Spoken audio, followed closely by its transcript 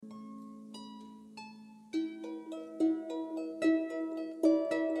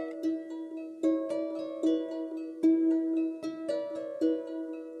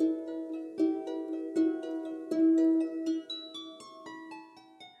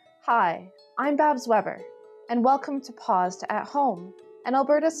Hi, I'm Babs Weber, and welcome to Paused at Home, an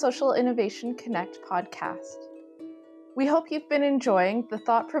Alberta Social Innovation Connect podcast. We hope you've been enjoying the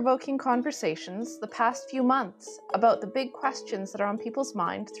thought-provoking conversations the past few months about the big questions that are on people's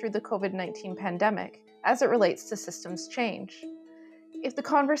mind through the COVID-19 pandemic as it relates to systems change. If the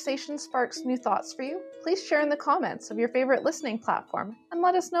conversation sparks new thoughts for you, please share in the comments of your favorite listening platform and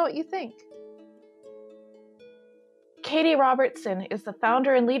let us know what you think. Katie Robertson is the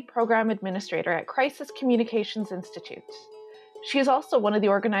founder and lead program administrator at Crisis Communications Institute. She is also one of the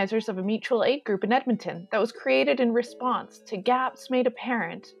organizers of a mutual aid group in Edmonton that was created in response to gaps made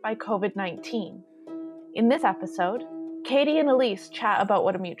apparent by COVID-19. In this episode, Katie and Elise chat about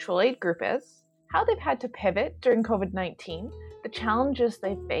what a mutual aid group is, how they've had to pivot during COVID-19, the challenges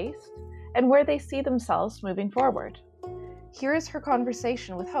they've faced, and where they see themselves moving forward. Here is her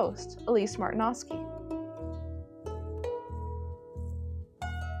conversation with host Elise Martinoski.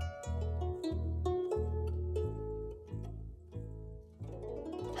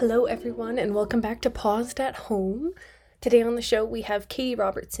 Hello everyone and welcome back to Paused at Home. Today on the show we have Katie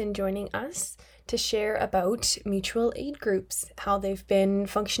Robertson joining us to share about mutual aid groups, how they've been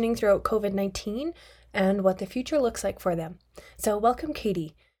functioning throughout COVID-19 and what the future looks like for them. So welcome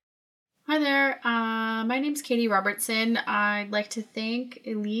Katie. Hi there, my name's Katie Robertson. I'd like to thank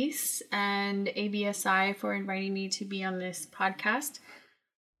Elise and ABSI for inviting me to be on this podcast.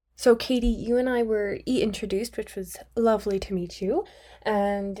 So Katie, you and I were introduced, which was lovely to meet you,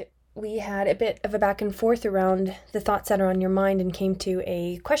 and we had a bit of a back and forth around the thoughts that are on your mind and came to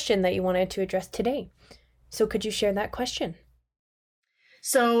a question that you wanted to address today. So could you share that question?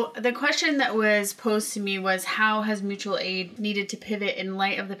 So the question that was posed to me was, how has mutual aid needed to pivot in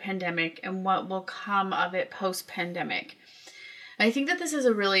light of the pandemic and what will come of it post-pandemic? I think that this is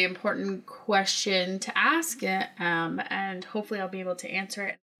a really important question to ask, and hopefully I'll be able to answer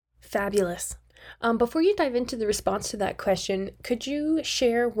it. Fabulous. Before you dive into the response to that question, could you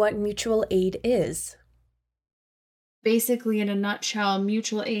share what mutual aid is? Basically, in a nutshell,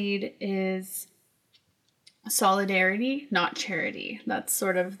 mutual aid is solidarity, not charity. That's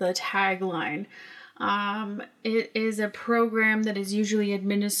sort of the tagline. It is a program that is usually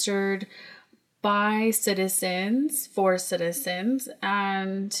administered by citizens for citizens,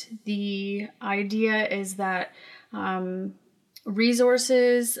 and the idea is that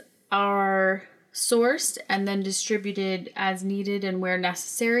resources are sourced and then distributed as needed and where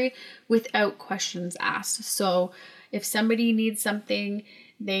necessary without questions asked. So if somebody needs something,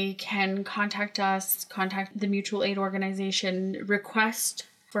 they can contact us, contact the mutual aid organization, request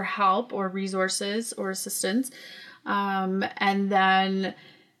for help or resources or assistance. And then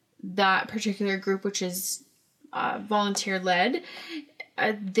that particular group, which is volunteer led,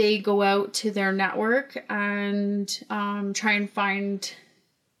 they go out to their network and try and find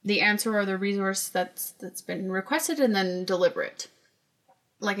the answer or the resource that's been requested and then deliver it.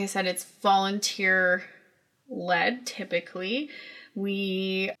 Like I said, it's volunteer led typically.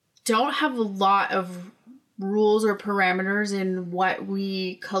 We don't have a lot of rules or parameters in what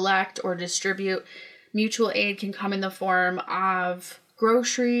we collect or distribute. Mutual aid can come in the form of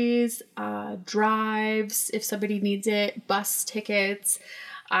groceries, drives, if somebody needs it, bus tickets.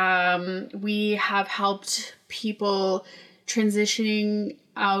 We have helped people transitioning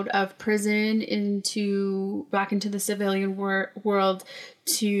out of prison back into the civilian world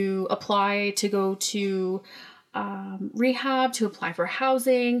to apply to go to rehab, to apply for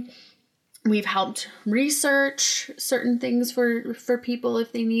housing. We've helped research certain things for people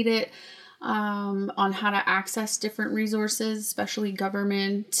if they need it, on how to access different resources, especially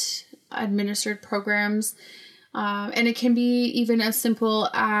government administered programs. And it can be even as simple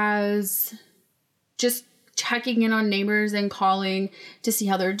as just checking in on neighbors and calling to see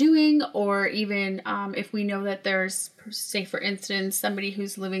how they're doing, or even if we know that there's, say for instance, somebody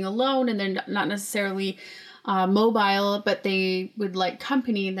who's living alone and they're not necessarily mobile, but they would like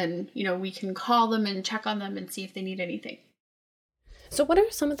company, then, we can call them and check on them and see if they need anything. So what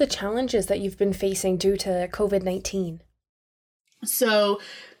are some of the challenges that you've been facing due to COVID-19? So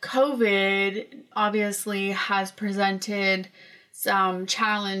COVID obviously has presented some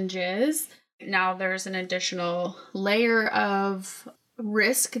challenges. Now there's an additional layer of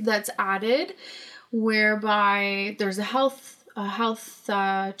risk that's added, whereby there's a health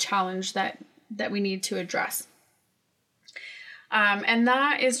challenge that we need to address. And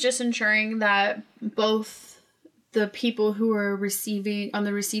that is just ensuring that both the people who are on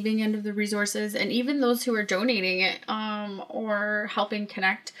the receiving end of the resources, and even those who are donating it or helping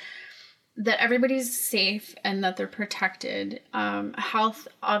connect, that everybody's safe and that they're protected. Health,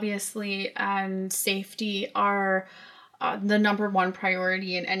 obviously, and safety are the number one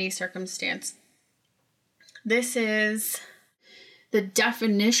priority in any circumstance. This is the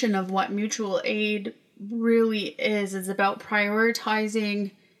definition of what mutual aid really is. It's about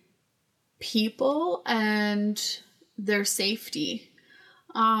prioritizing people and their safety.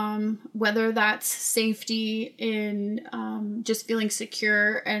 Whether that's safety in just feeling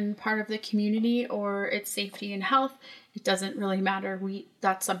secure and part of the community, or it's safety and health, it doesn't really matter.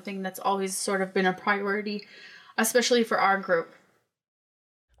 That's something that's always sort of been a priority, especially for our group.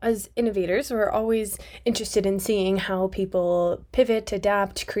 As innovators, we're always interested in seeing how people pivot,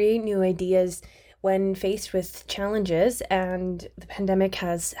 adapt, create new ideas when faced with challenges, and the pandemic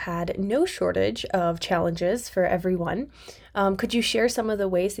has had no shortage of challenges for everyone. Could you share some of the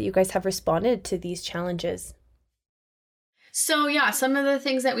ways that you guys have responded to these challenges? So yeah, some of the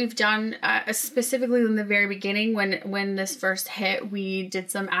things that we've done, specifically in the very beginning when this first hit, we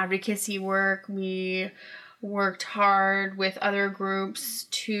did some advocacy work. We worked hard with other groups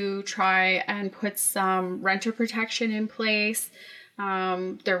to try and put some renter protection in place.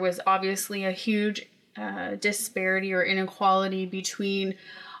 There was obviously a huge disparity or inequality between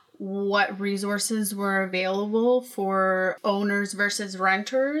what resources were available for owners versus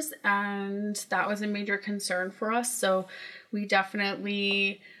renters, and that was a major concern for us. So we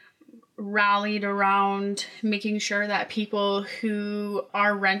definitely rallied around making sure that people who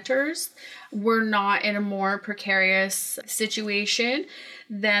are renters were not in a more precarious situation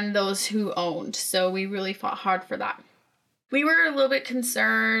than those who owned. So we really fought hard for that. We were a little bit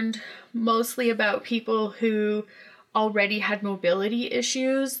concerned mostly about people who already had mobility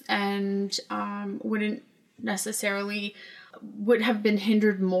issues and would have been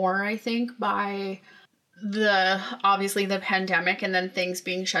hindered more, I think, by obviously the pandemic and then things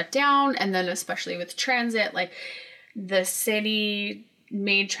being shut down, and then especially with transit. Like, the city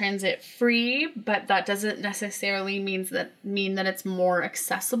made transit free, but that doesn't necessarily mean that it's more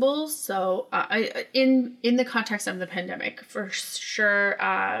accessible. So in the context of the pandemic, for sure,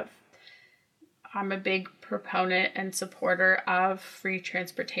 I'm a big proponent and supporter of free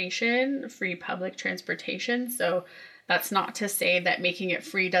transportation, free public transportation. So that's not to say that making it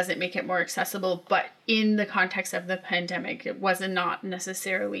free doesn't make it more accessible, but in the context of the pandemic, it was not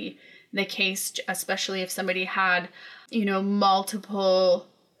necessarily the case, especially if somebody had, multiple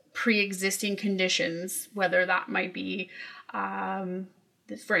pre-existing conditions, whether that might be,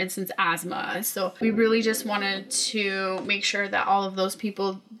 for instance, asthma. So we really just wanted to make sure that all of those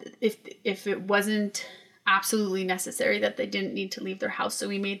people, if it wasn't absolutely necessary, that they didn't need to leave their house. So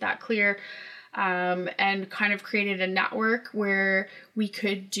we made that clear, and kind of created a network where we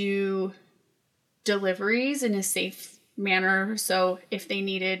could do deliveries in a safe manner. So if they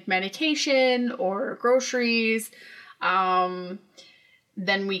needed medication or groceries, then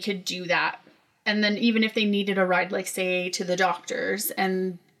we could do that. And then even if they needed a ride, like say to the doctors,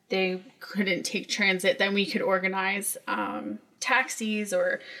 and they couldn't take transit, then we could organize taxis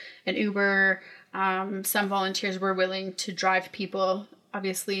or an Uber. Some volunteers were willing to drive people.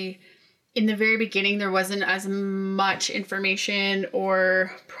 Obviously, in the very beginning, there wasn't as much information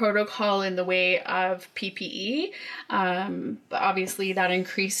or protocol in the way of PPE. But obviously that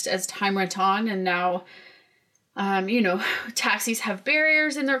increased as time went on, and now taxis have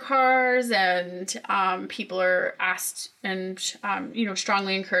barriers in their cars, and people are asked and,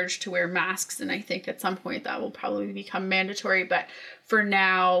 strongly encouraged to wear masks. And I think at some point that will probably become mandatory. But for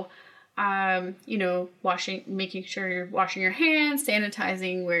now, making sure you're washing your hands,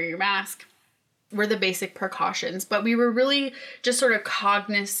 sanitizing, wearing your mask were the basic precautions. But we were really just sort of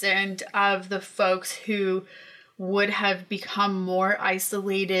cognizant of the folks who would have become more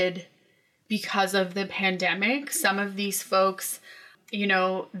isolated because of the pandemic. Some of these folks,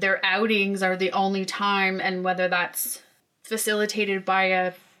 their outings are the only time, and whether that's facilitated by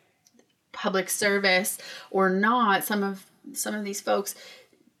a public service or not, some of these folks,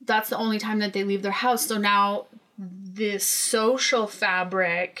 that's the only time that they leave their house. So now the social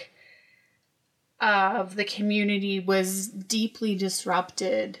fabric of the community was deeply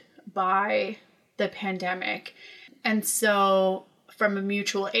disrupted by the pandemic. And so from a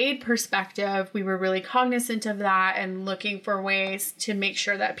mutual aid perspective, we were really cognizant of that and looking for ways to make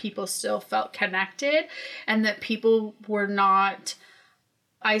sure that people still felt connected and that people were not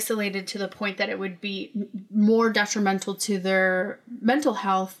isolated to the point that it would be more detrimental to their mental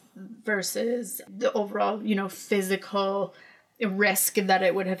health versus the overall, physical risk that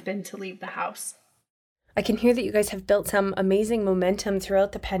it would have been to leave the house. I can hear that you guys have built some amazing momentum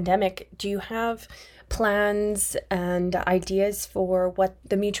throughout the pandemic. Do you have plans and ideas for what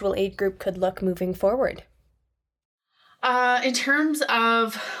the mutual aid group could look moving forward? In terms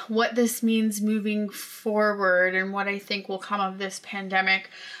of what this means moving forward and what I think will come of this pandemic,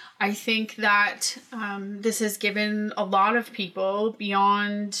 I think that this has given a lot of people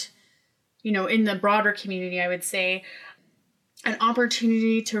beyond, in the broader community, I would say, an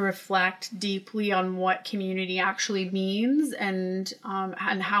opportunity to reflect deeply on what community actually means and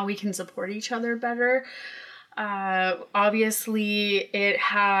how we can support each other better. Obviously, it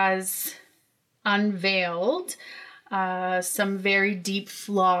has unveiled some very deep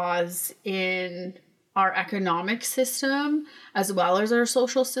flaws in our economic system as well as our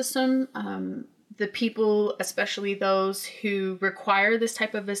social system. The people, especially those who require this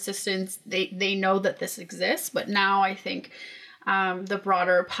type of assistance, they know that this exists, but now I think the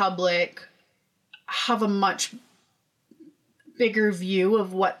broader public have a much bigger view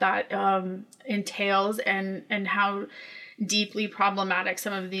of what that entails and how deeply problematic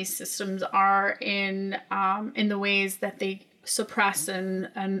some of these systems are in the ways that they suppress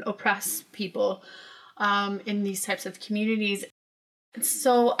and oppress people in these types of communities.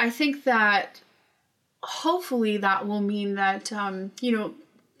 So I think that hopefully that will mean that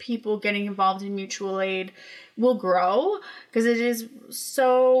people getting involved in mutual aid will grow, because it is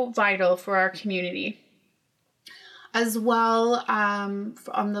so vital for our community. As well,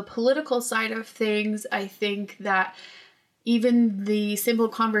 on the political side of things, I think that even the simple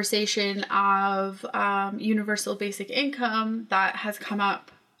conversation of universal basic income that has come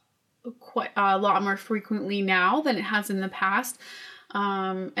up quite a lot more frequently now than it has in the past,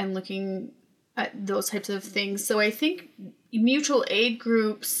 and looking at those types of things. So I think mutual aid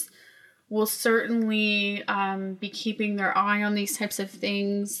groups will certainly be keeping their eye on these types of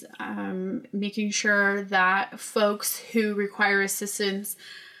things, making sure that folks who require assistance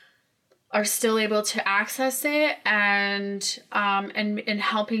are still able to access it, and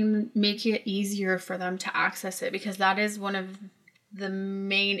helping make it easier for them to access it, because that is one of the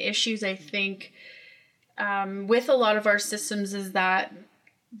main issues, I think, with a lot of our systems, is that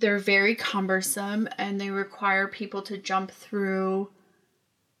they're very cumbersome and they require people to jump through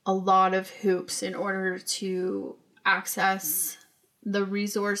a lot of hoops in order to access the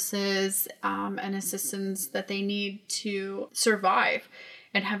resources and assistance that they need to survive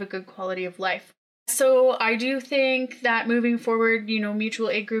and have a good quality of life. So I do think that moving forward, mutual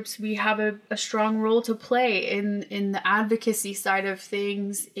aid groups, we have a strong role to play in the advocacy side of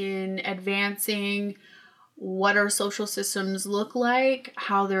things, in advancing what our social systems look like,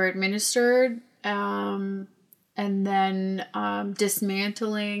 how they're administered, and then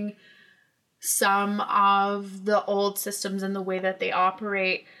dismantling some of the old systems and the way that they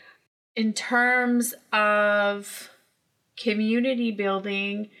operate. In terms of community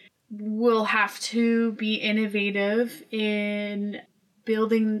building, we'll have to be innovative in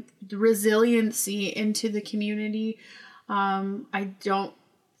building resiliency into the community. I don't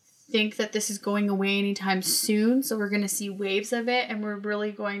think that this is going away anytime soon, so we're going to see waves of it, and we're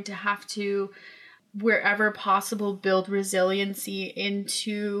really going to have to, wherever possible, build resiliency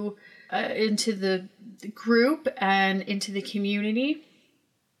into the group and into the community,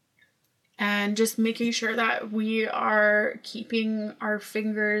 and just making sure that we are keeping our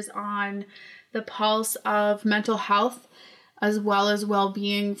fingers on the pulse of mental health as well as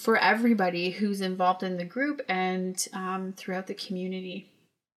well-being for everybody who's involved in the group and throughout the community.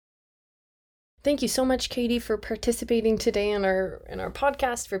 Thank you so much, Katie, for participating today in our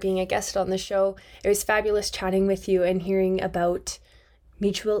podcast, for being a guest on the show. It was fabulous chatting with you and hearing about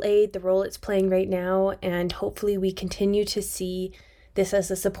mutual aid, the role it's playing right now, and hopefully we continue to see this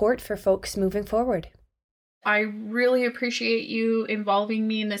as a support for folks moving forward. I really appreciate you involving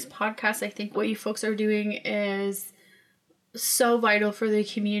me in this podcast. I think what you folks are doing is so vital for the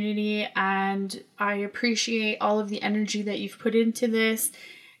community, and I appreciate all of the energy that you've put into this.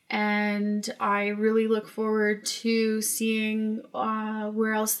 And I really look forward to seeing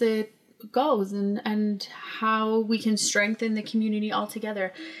where else it goes and how we can strengthen the community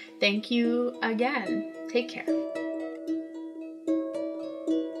altogether. Thank you again. Take care.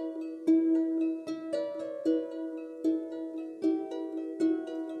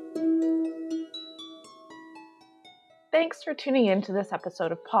 Thanks for tuning in to this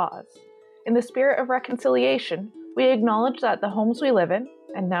episode of Pause. In the spirit of reconciliation, we acknowledge that the homes we live in,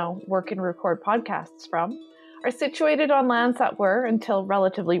 and now work and record podcasts from, are situated on lands that were, until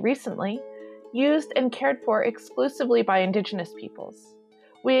relatively recently, used and cared for exclusively by Indigenous peoples.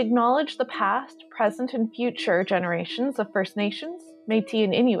 We acknowledge the past, present, and future generations of First Nations, Métis,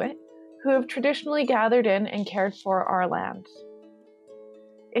 and Inuit who have traditionally gathered in and cared for our land.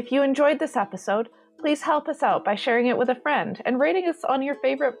 If you enjoyed this episode, please help us out by sharing it with a friend and rating us on your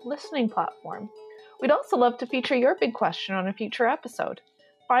favorite listening platform. We'd also love to feature your big question on a future episode.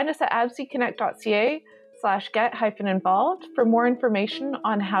 Find us at abcconnect.ca/get-involved for more information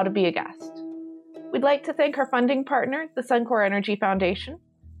on how to be a guest. We'd like to thank our funding partner, the Suncor Energy Foundation,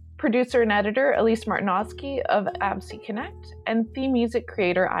 producer and editor Elise Martinowski of ABC Connect, and theme music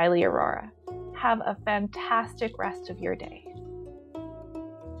creator Eiley Aurora. Have a fantastic rest of your day.